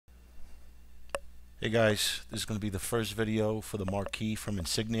Hey guys, this is going to be the first video for the Marquis from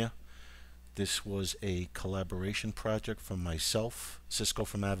Insignia. This was a collaboration project from myself, Cisco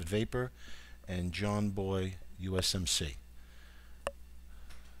from Avid Vaper, and JonBoyUSMC.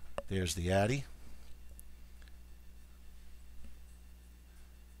 There's the Addy.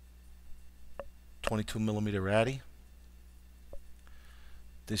 .22mm Addy.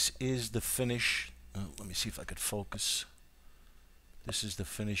 This is the finish. Let me see if I could focus. This is the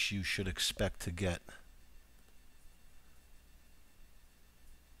finish you should expect to get.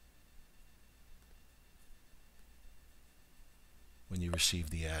 When you receive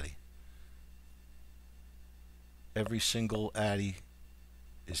the Addy. Every single Addy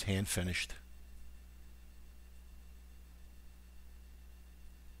is hand finished.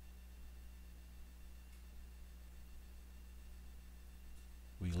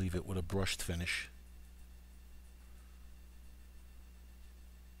 We leave it with a brushed finish.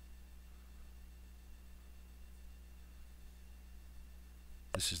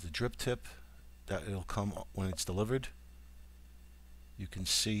 This is the drip tip that it'll come when it's delivered. You can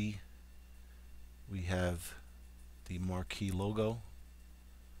see we have the Marquis logo.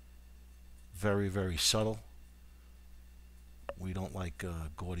 Very, very subtle. We don't like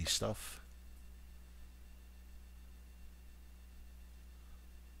gaudy stuff.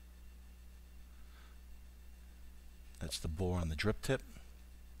 That's the bore on the drip tip.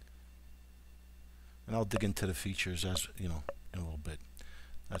 And I'll dig into the features as you know in a little bit.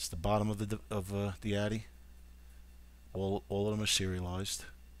 That's the bottom of the Addy. All of them are serialized.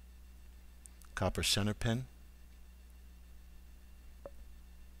 Copper center pin.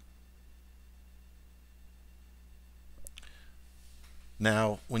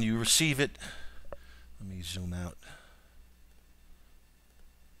 Now, when you receive it, let me zoom out.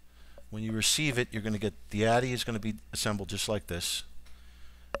 When you receive it, you're going to get the Addy is going to be assembled just like this.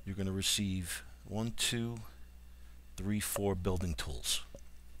 You're going to receive 1, 2, 3, 4 building tools.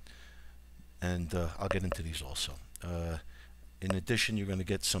 And I'll get into these also. In addition, you're going to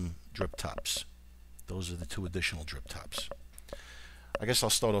get some drip tops. Those are the 2 additional drip tops. I guess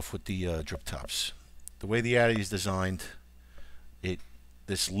I'll start off with the drip tops. The way the Addy is designed,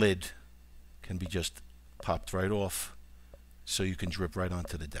 this lid can be just popped right off, so you can drip right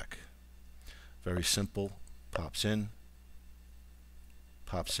onto the deck. Very simple. Pops in,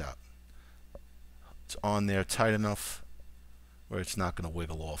 pops out. It's on there tight enough where it's not going to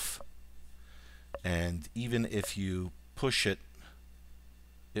wiggle off. And even if you push it,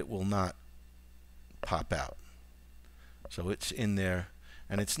 it will not pop out. So it's in there,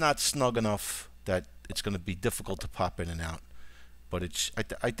 and it's not snug enough that it's going to be difficult to pop in and out, but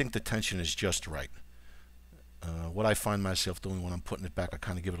I think the tension is just right. What I find myself doing when I'm putting it back, I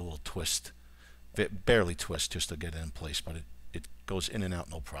kind of give it a little twist, barely twist, just to get it in place, but it goes in and out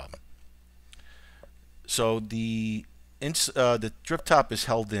no problem. So the drip top is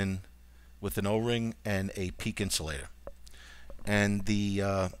held in with an O-ring and a peak insulator, and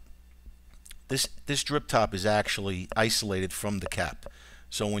this drip top is actually isolated from the cap.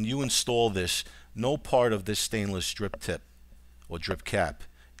 So when you install this, no part of this stainless drip tip or drip cap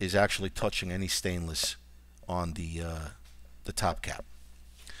is actually touching any stainless on the top cap.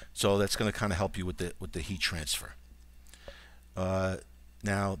 So that's going to kind of help you with the heat transfer.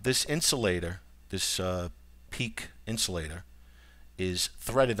 Now this insulator, this peak insulator, is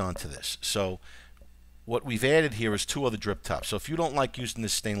threaded onto this. So what we've added here is 2 other drip tops. So if you don't like using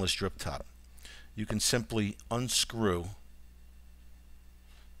this stainless drip top, you can simply unscrew.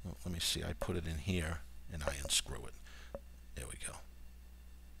 Well, let me see, I put it in here and I unscrew it. There we go.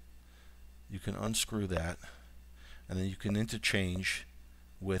 You can unscrew that, and then you can interchange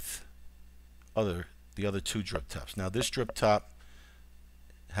with the other 2 drip tops. Now this drip top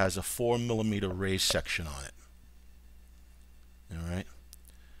has a 4mm raised section on it. Alright,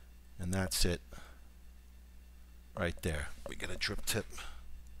 and that's it right there. We get a drip tip.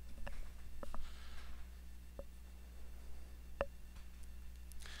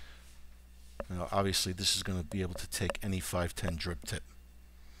 Now obviously this is going to be able to take any 510 drip tip.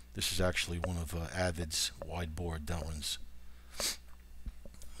 This is actually one of Avid's wide bore Delrins.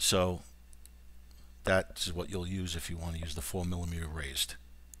 So that is what you'll use if you want to use the 4mm raised.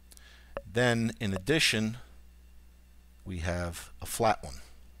 Then in addition, we have a flat one.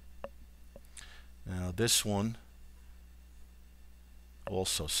 Now this one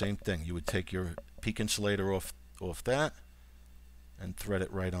also same thing. You would take your peak insulator off that and thread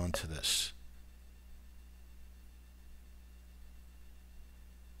it right onto this.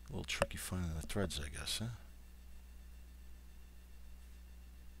 A little tricky finding the threads, I guess, huh?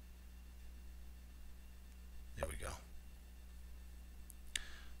 There we go.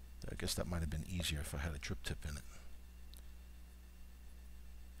 That guess that might have been easier if I had a drip tip in it.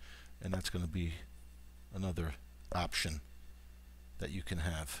 And that's going to be another option that you can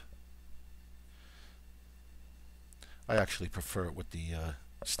have. I actually prefer it with the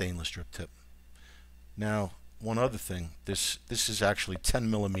stainless drip tip. Now, one other thing, this is actually 10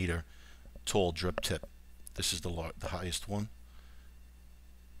 millimeter tall drip tip. This is the highest one.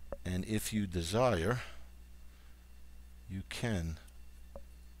 And if you desire, you can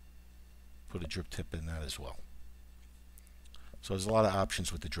put a drip tip in that as well. So there's a lot of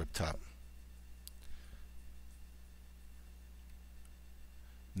options with the drip top.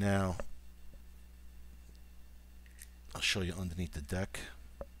 Now, I'll show you underneath the deck.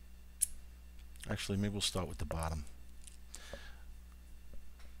 Actually, maybe we'll start with the bottom.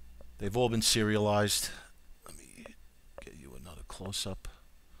 They've all been serialized. Let me get you another close-up.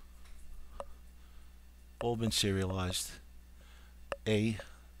 All been serialized. A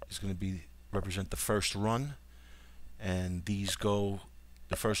is going to represent the first run, and these go.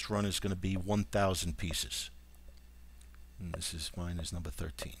 The first run is going to be 1,000 pieces. And mine is number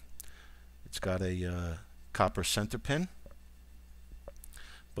 13. It's got a copper center pin,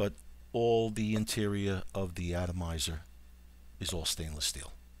 but all the interior of the atomizer is all stainless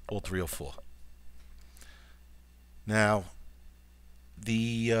steel, all 304. Now,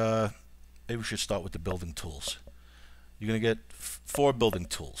 maybe we should start with the building tools. You're going to get 4 building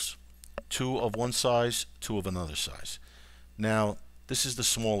tools, 2 of one size, 2 of another size. Now, this is the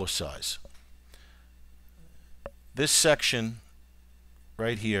smaller size. This section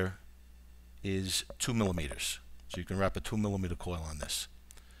right here is 2 millimeters. So you can wrap a 2 millimeter coil on this.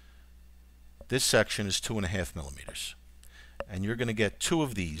 This section is 2.5 millimeters. And you're going to get 2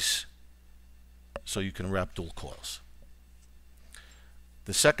 of these so you can wrap dual coils.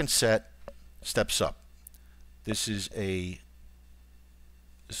 The second set steps up. This is a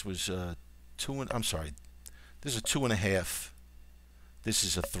 2.5. This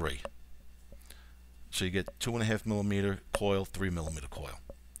is a 3. So you get 2.5 millimeter coil, 3 millimeter coil.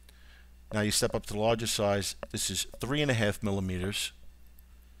 Now you step up to the larger size. This is 3.5 millimeters,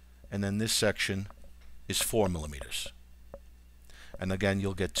 and then this section is 4 millimeters. And again,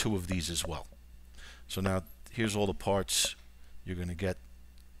 you'll get 2 of these as well. So now here's all the parts. You're going to get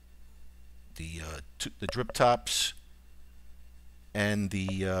the drip tops and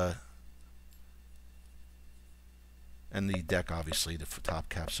the deck, obviously, the top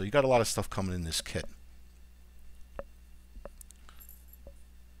cap. So you got a lot of stuff coming in this kit.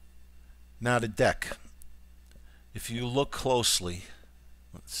 Now the deck. If you look closely,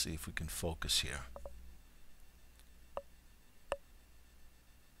 let's see if we can focus here.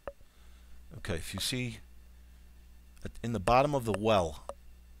 Okay, if you see in the bottom of the well,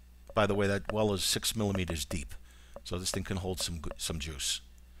 by the way, that well is 6 millimeters deep, so this thing can hold some juice.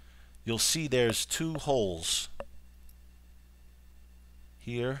 You'll see there's 2 holes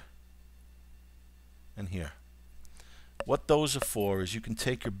here and here. What those are for is you can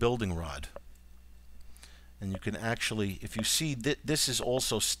take your building rod and you can actually, if you see this is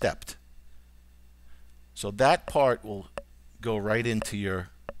also stepped, so that part will go right into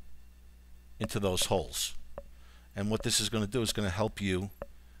those holes. And what this is going to do is going to help you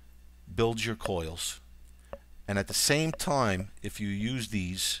build your coils. And at the same time, if you use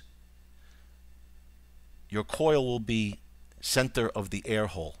these, your coil will be center of the air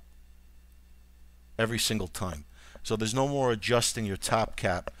hole every single time. So there's no more adjusting your top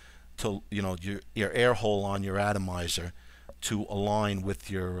cap to, you know, your air hole on your atomizer to align with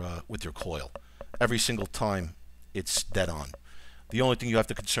your coil. Every single time it's dead on. The only thing you have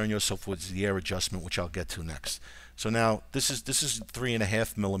to concern yourself with is the air adjustment, which I'll get to next. So now this is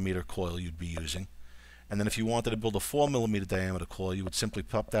 3.5 millimeter coil you'd be using, and then if you wanted to build a 4 millimeter diameter coil, you would simply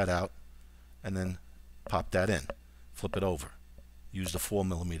pop that out and then pop that in, flip it over, use the 4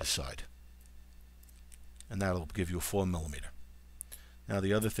 millimeter side, and that'll give you a 4 millimeter. Now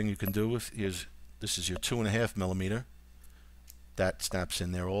the other thing you can do is this is your 2.5 millimeter. That snaps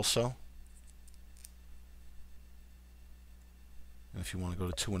in there also. And if you want to go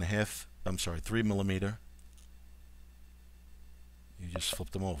to 3 millimeter, you just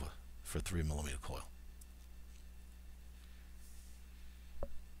flip them over for a 3 millimeter coil.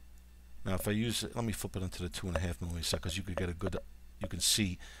 Now if I use it, let me flip it into the 2.5 millimeter because you could get you can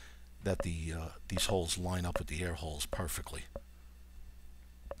see that these holes line up with the air holes perfectly.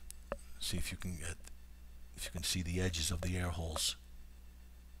 See if you can see the edges of the air holes.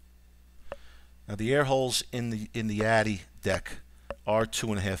 Now the air holes in the Addy deck are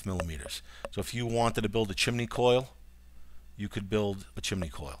 2.5 millimeters. So if you wanted to build a chimney coil, you could build a chimney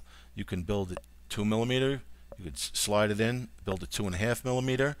coil. You can build it 2 millimeter, You could slide it in, build a 2.5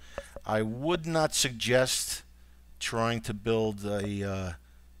 millimeter. I would not suggest trying to build a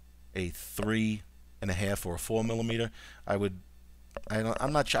 3.5 or a 4 millimeter.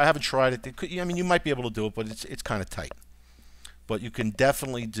 I'm not sure. I haven't tried it. I mean, you might be able to do it, but it's kind of tight. But you can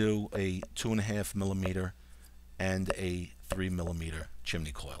definitely do a 2.5 millimeter and a 3 millimeter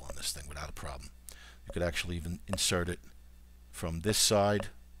chimney coil on this thing without a problem. You could actually even insert it from this side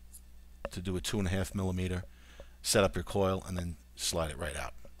to do a 2.5 millimeter, set up your coil, and then slide it right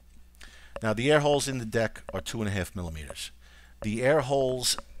out. Now the air holes in the deck are 2.5 millimeters. The air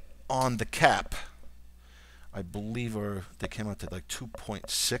holes on the cap, I believe, they came out to like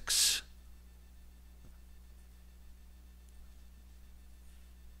 2.6.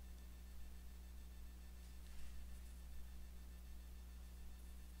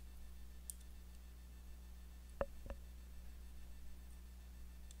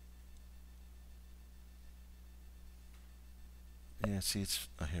 Yeah, see, it's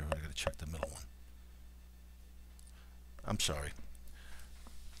here. I gotta check the middle one. I'm sorry.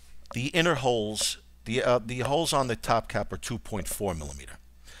 The inner holes, the holes on the top cap are 2.4 millimeter.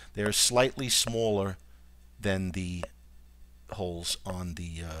 They're slightly smaller than the holes on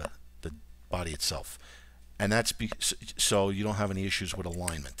the body itself, and that's so you don't have any issues with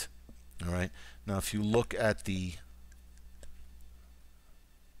alignment. All right. Now, if you look at the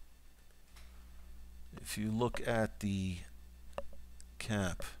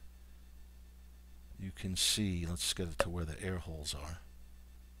cap, you can see, let's get it to where the air holes are.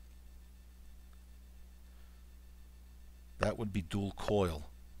 That would be dual coil,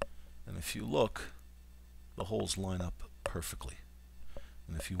 and if you look, the holes line up perfectly.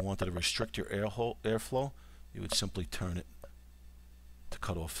 And if you wanted to restrict your airflow, you would simply turn it to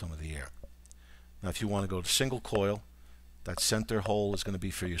cut off some of the air. Now, if you want to go to single coil, that center hole is going to be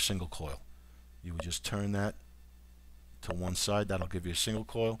for your single coil. You would just turn that to one side. That'll give you a single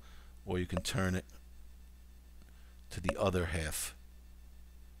coil, or you can turn it to the other half,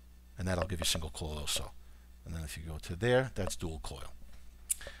 and that'll give you single coil also. And then if you go to there, that's dual coil.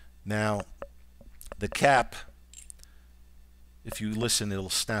 Now, the cap, if you listen,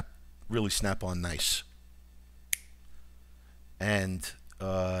 it'll really snap on nice. And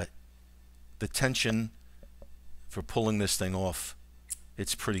the tension for pulling this thing off,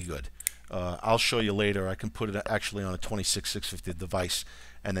 it's pretty good. I'll show you later. I can put it actually on a 26650 device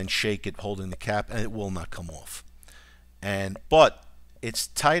and then shake it holding the cap, and it will not come off. But it's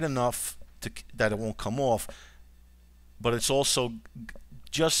tight enough that it won't come off, but it's also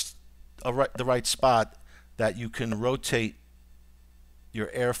just the right spot that you can rotate your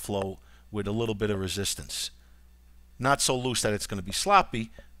airflow with a little bit of resistance. Not so loose that it's going to be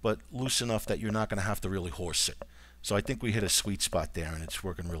sloppy, but loose enough that you're not going to have to really horse it. So I think we hit a sweet spot there, and it's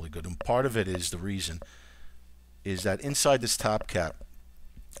working really good. And part of it is, the reason is that inside this top cap,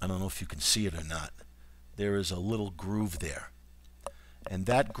 I don't know if you can see it or not, there is a little groove there. And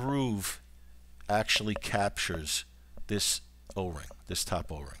that groove actually captures this O-ring, this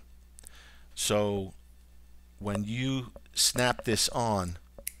top O-ring. So when you snap this on,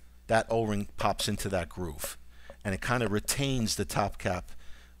 that O-ring pops into that groove, and it kind of retains the top cap,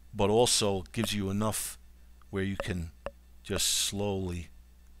 but also gives you enough where you can just slowly,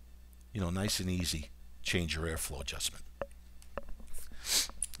 nice and easy, change your airflow adjustment.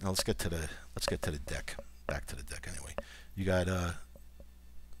 Now let's get to the deck. Back to the deck anyway. You got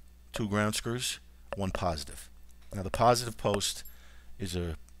 2 ground screws, 1 positive. Now the positive post is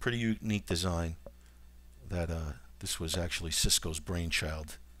a pretty unique design that this was actually Cisco's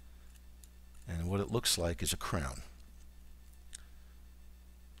brainchild, and what it looks like is a crown.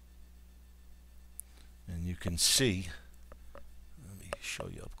 And you can see, let me show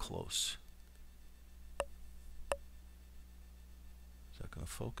you up close. Is that going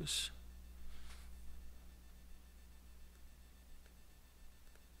to focus?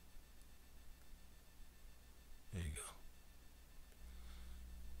 There you go.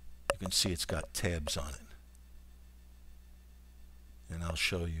 You can see it's got tabs on it. And I'll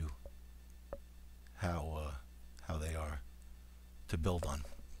show you how they are to build on.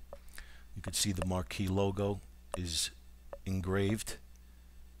 You can see the Marquis logo is engraved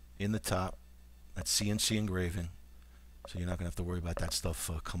in the top. That's CNC engraving, so you're not going to have to worry about that stuff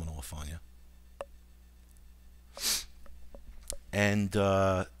coming off on you. And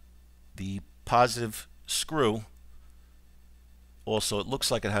the positive screw, also, it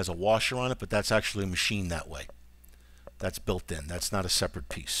looks like it has a washer on it, but that's actually machined that way. That's built in. That's not a separate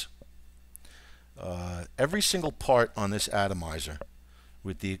piece. Every single part on this atomizer,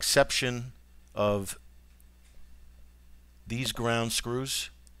 with the exception of these ground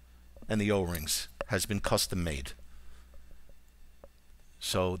screws and the O-rings, has been custom made.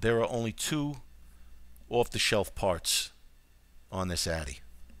 So there are only 2 off-the-shelf parts on this Addy.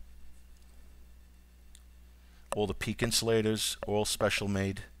 All the peak insulators, all special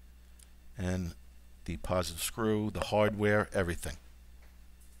made, and the positive screw, the hardware, everything.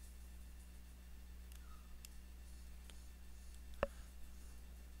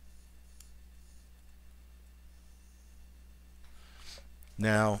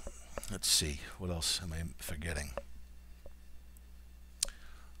 Now, let's see, what else am I forgetting?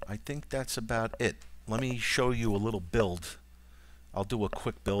 I think that's about it. Let me show you a little build. I'll do a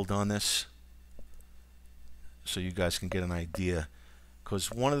quick build on this so you guys can get an idea,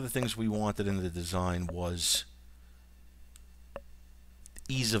 because one of the things we wanted in the design was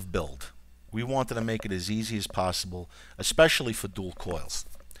ease of build. We wanted to make it as easy as possible, especially for dual coils,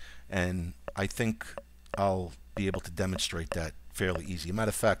 and I think I'll be able to demonstrate that fairly easy. Matter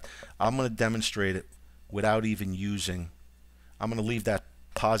of fact, I'm going to demonstrate it without even using, I'm going to leave that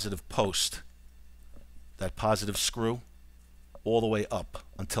positive post, that positive screw, all the way up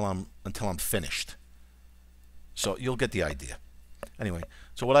until I'm finished. So you'll get the idea. Anyway,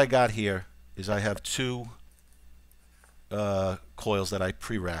 so what I got here is I have 2 coils that I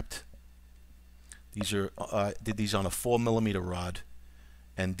pre-wrapped. These are did these on a 4mm rod,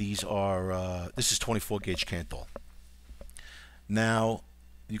 and these are this is 24 gauge Canthol. Now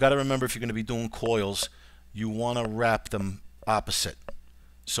you got to remember, if you're going to be doing coils, you want to wrap them opposite.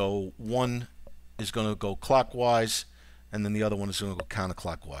 So one is going to go clockwise, and then the other one is going to go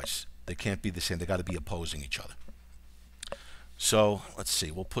counterclockwise. They can't be the same. They got to be opposing each other. So let's see.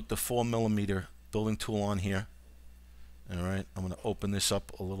 We'll put the 4mm building tool on here. All right. I'm going to open this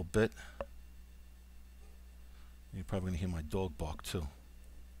up a little bit. You're probably going to hear my dog bark too.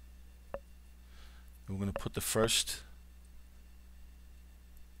 We're going to put the first.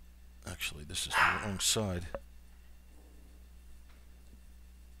 Actually, this is the wrong side.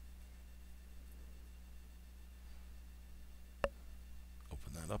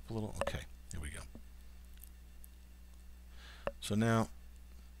 Open that up a little. Okay, here we go. So now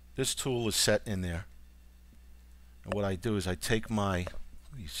this tool is set in there, and what I do is I take my,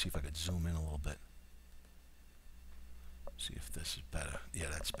 let me see if I could zoom in a little bit. See if this is better. Yeah,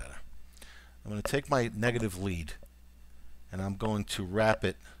 that's better. I'm going to take my negative lead, and I'm going to wrap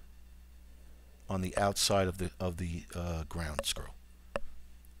it on the outside of the ground screw.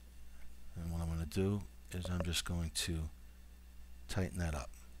 And what I'm going to do is I'm just going to tighten that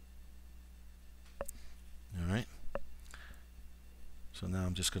up. All right. So now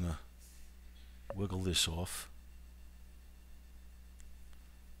I'm just going to wiggle this off.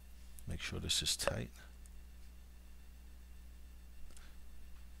 Make sure this is tight.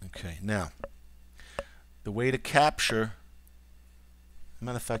 Okay, now the way to capture,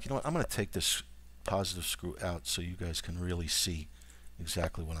 matter of fact, you know what, I'm going to take this positive screw out so you guys can really see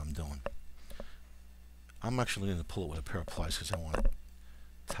exactly what I'm doing. I'm actually going to pull it with a pair of pliers because I want it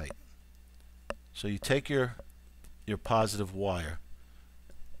tight. So you take your positive wire.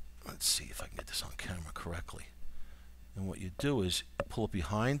 Let's see if I can get this on camera correctly. And what you do is you pull it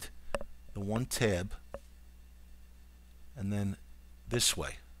behind the one tab and then this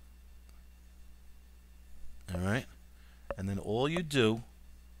way. Alright? And then all you do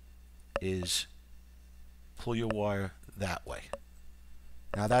is pull your wire that way.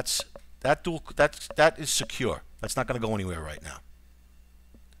 Now that is secure. That's not going to go anywhere right now.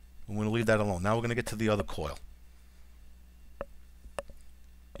 I'm going to leave that alone. Now we're going to get to the other coil.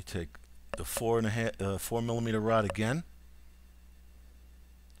 You take the 4mm rod again.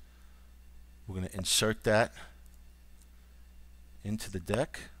 We're going to insert that into the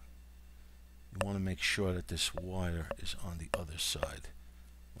deck. You want to make sure that this wire is on the other side,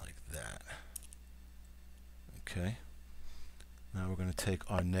 like that. Okay. Now we're going to take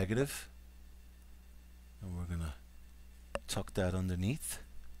our negative and we're going to tuck that underneath.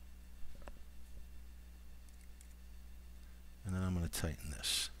 And then I'm going to tighten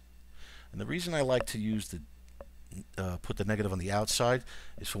this. And the reason I like to use the put the negative on the outside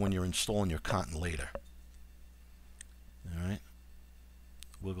is for when you're installing your cotton later. All right.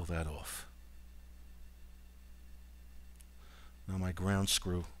 Wiggle that off. Now my ground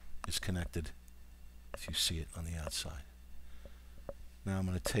screw is connected, if you see it on the outside. Now I'm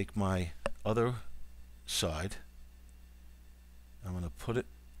going to take my other side. I'm going to put it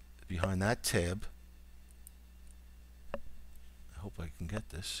behind that tab. I hope I can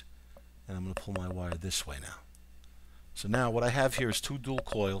get this. And I'm going to pull my wire this way now. So now what I have here is 2 dual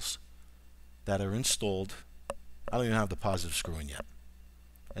coils that are installed. I don't even have the positive screw in yet.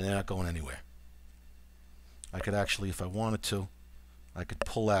 And they're not going anywhere. I could actually, if I wanted to, I could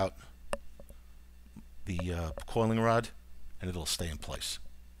pull out the coiling rod, and it'll stay in place.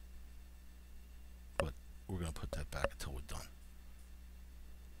 But we're going to put that back until we're done.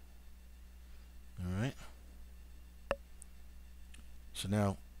 Alright. So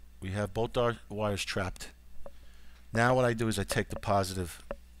now we have both our wires trapped. Now what I do is I take the positive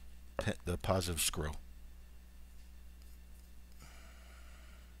screw.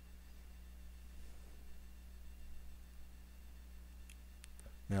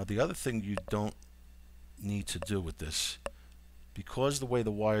 Now the other thing you don't need to do with this, because the way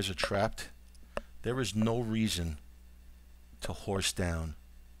the wires are trapped, there is no reason to horse down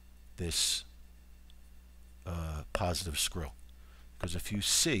this positive screw. Because if you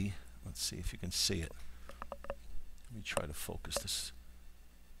see, let's see if you can see it. Let me try to focus this.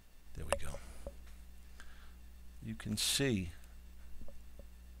 There we go. You can see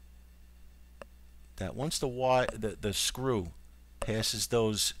that once the screw passes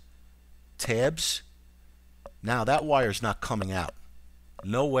those tabs, now that wire is not coming out.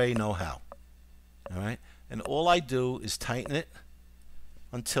 No way, no how. Alright? And all I do is tighten it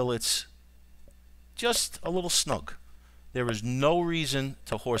until it's just a little snug. There is no reason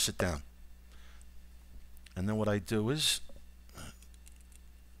to horse it down. And then what I do is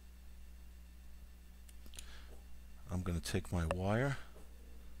I'm going to take my wire,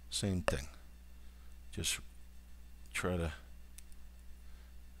 same thing, just try to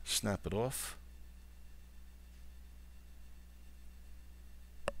snap it off.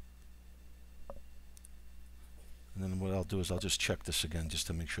 And then what I'll do is I'll just check this again just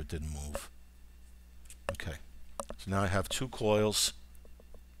to make sure it didn't move. Okay, so now I have two coils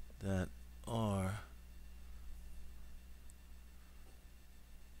that are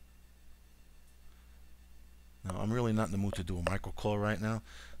now I'm really not in the mood to do a microcoil right now,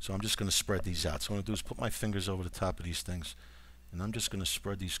 so I'm just going to spread these out. So what I'm going to do is put my fingers over the top of these things, and I'm just going to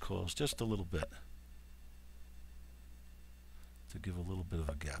spread these coils just a little bit to give a little bit of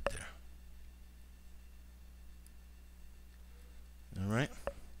a gap there. Alright,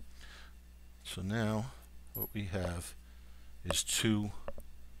 so now what we have is two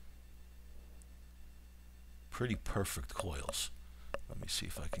pretty perfect coils. Let me see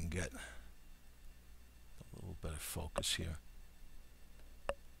if I can get a little better focus here.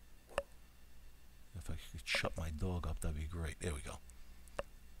 If I could shut my dog up, that'd be great. There we go.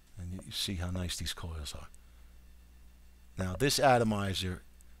 And you see how nice these coils are. Now this atomizer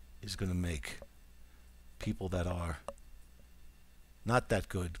is going to make people that are not that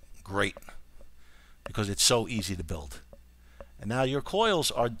good great, because it's so easy to build. And now your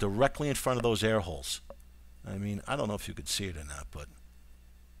coils are directly in front of those air holes. I mean, I don't know if you could see it or not, but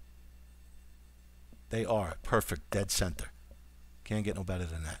they are perfect, dead center. Can't get no better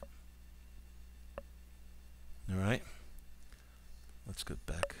than that. Alright, let's get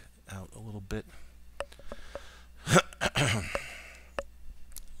back out a little bit. I'm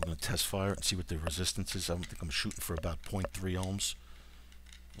going to test fire and see what the resistance is. I think I'm shooting for about 0.3 ohms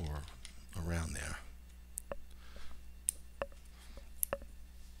or around there.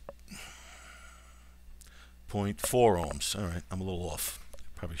 .4 ohms. Alright, I'm a little off.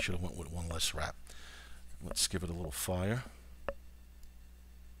 Probably should have went with one less wrap. Let's give it a little fire.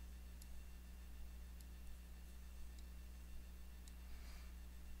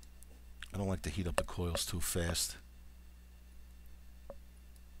 I don't like to heat up the coils too fast.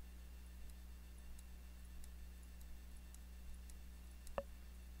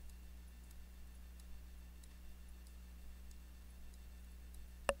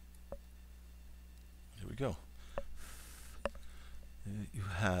 There we go. You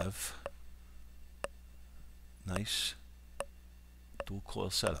have nice dual coil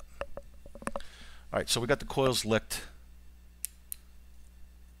setup. Alright, so we got the coils licked.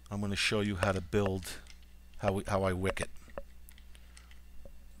 I'm going to show you how to build, how I wick it.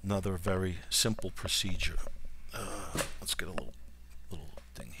 Another very simple procedure. Let's get a little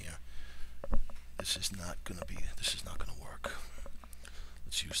thing here. This is not going to work.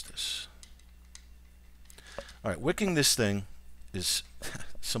 Let's use this. All right, wicking this thing is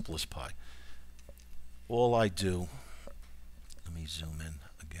simple as pie. All I do, let me zoom in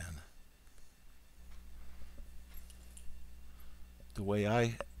again. The way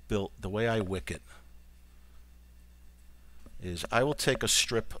I wick it is I will take a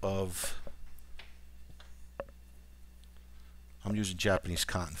strip of, I'm using Japanese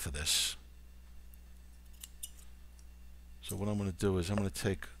cotton for this. So what I'm going to do is I'm going to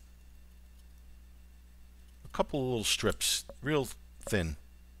take a couple of little strips, real thin.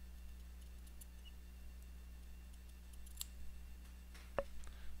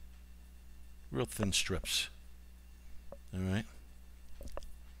 Real thin strips. All right.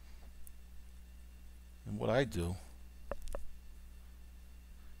 And what I do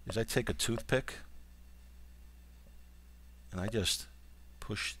is I take a toothpick and I just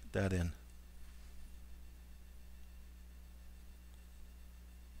push that in.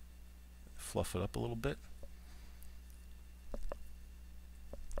 Fluff it up a little bit.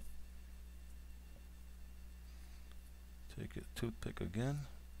 Take a toothpick again.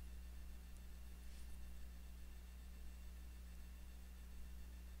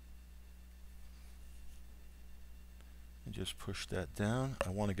 And just push that down. I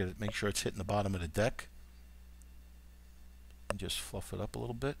want to get it, make sure it's hitting the bottom of the deck. And just fluff it up a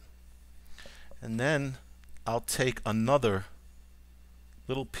little bit. And then I'll take another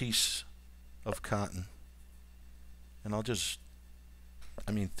little piece of cotton. And I'll just,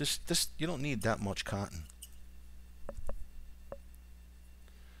 I mean, this you don't need that much cotton.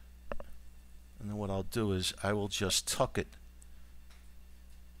 And then what I'll do is I will just tuck it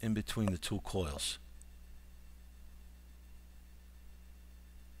in between the two coils.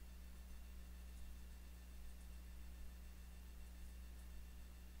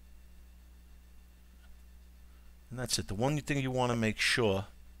 And that's it. The one thing you want to make sure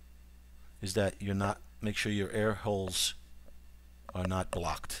is that you're not, make sure your air holes are not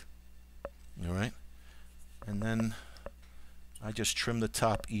blocked. All right? And then I just trim the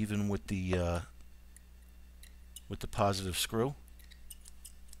top even with the positive screw.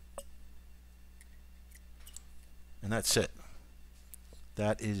 And that's it.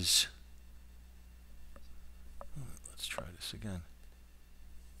 That is, let's try this again.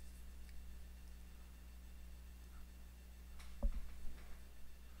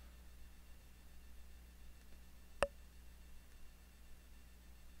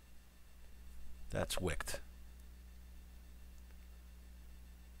 That's wicked.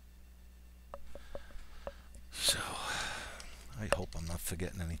 So, I hope I'm not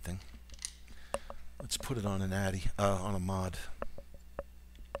forgetting anything. Let's put it on an addy, on a mod.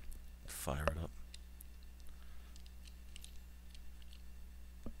 Fire it up.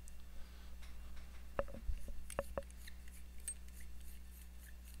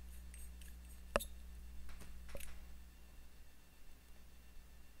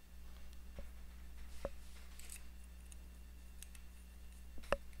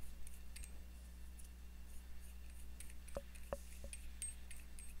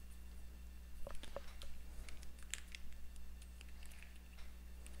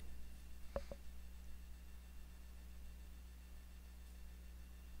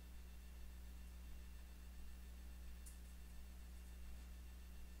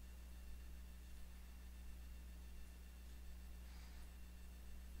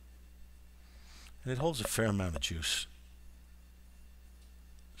 And it holds a fair amount of juice.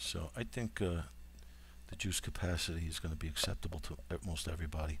 So I think the juice capacity is going to be acceptable to most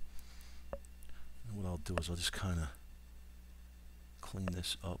everybody. And what I'll do is I'll just kind of clean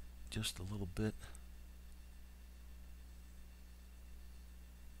this up just a little bit.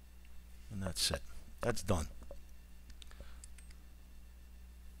 And that's it. That's done.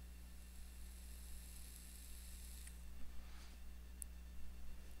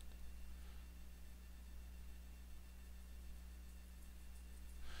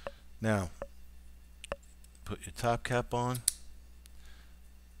 Now, put your top cap on,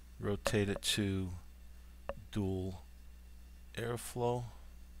 rotate it to dual airflow.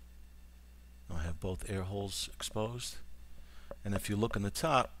 I have both air holes exposed. And if you look in the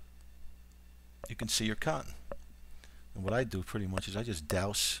top, you can see your cotton. And what I do pretty much is I just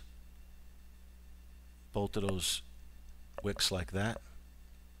douse both of those wicks like that.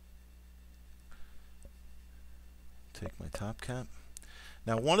 Take my top cap.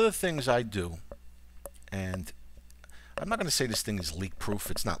 Now, one of the things I do, and I'm not going to say this thing is leak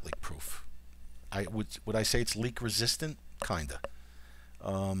proof. It's not leak proof. Would I say it's leak resistant? Kinda.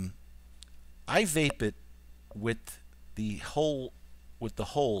 I vape it with the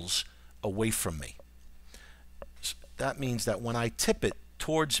holes away from me. So that means that when I tip it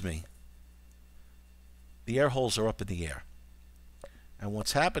towards me, the air holes are up in the air. And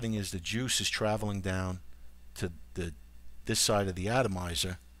what's happening is the juice is traveling down to this side of the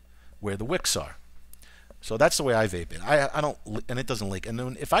atomizer where the wicks are. So that's the way I vape it. I don't, and it doesn't leak. And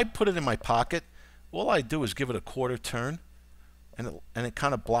then if I put it in my pocket, all I do is give it a quarter turn, and it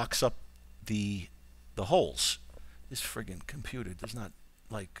kind of blocks up the holes. This friggin' computer does not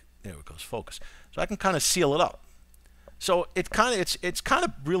like, there it goes, focus. So I can kind of seal it up. So it's kind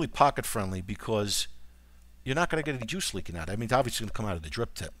of really pocket friendly because you're not going to get any juice leaking out. I mean, it's obviously going to come out of the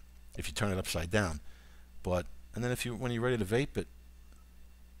drip tip if you turn it upside down. But and then when you're ready to vape it,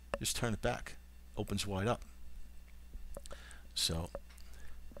 just turn it back. Opens wide up. So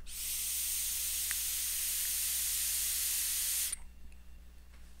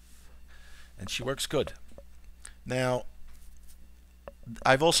and she works good. Now,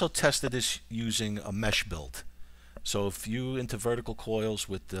 I've also tested this using a mesh build. So if you into vertical coils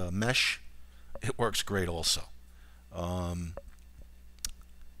with mesh, it works great also.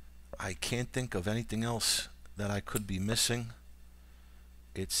 I can't think of anything else that I could be missing.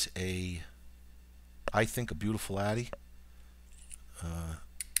 It's I think, a beautiful Addy.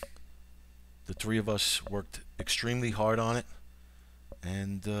 The three of us worked extremely hard on it,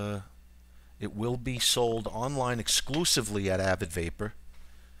 and it will be sold online exclusively at Avid Vaper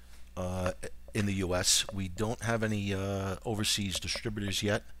in the US. We don't have any overseas distributors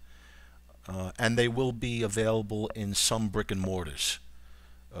yet, and they will be available in some brick and mortars.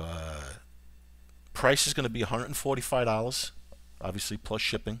 Price is going to be $145, obviously plus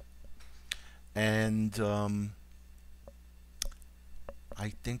shipping, and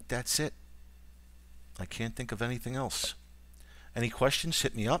I think that's it. I can't think of anything else. Any questions,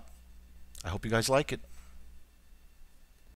 hit me up. I hope you guys like it.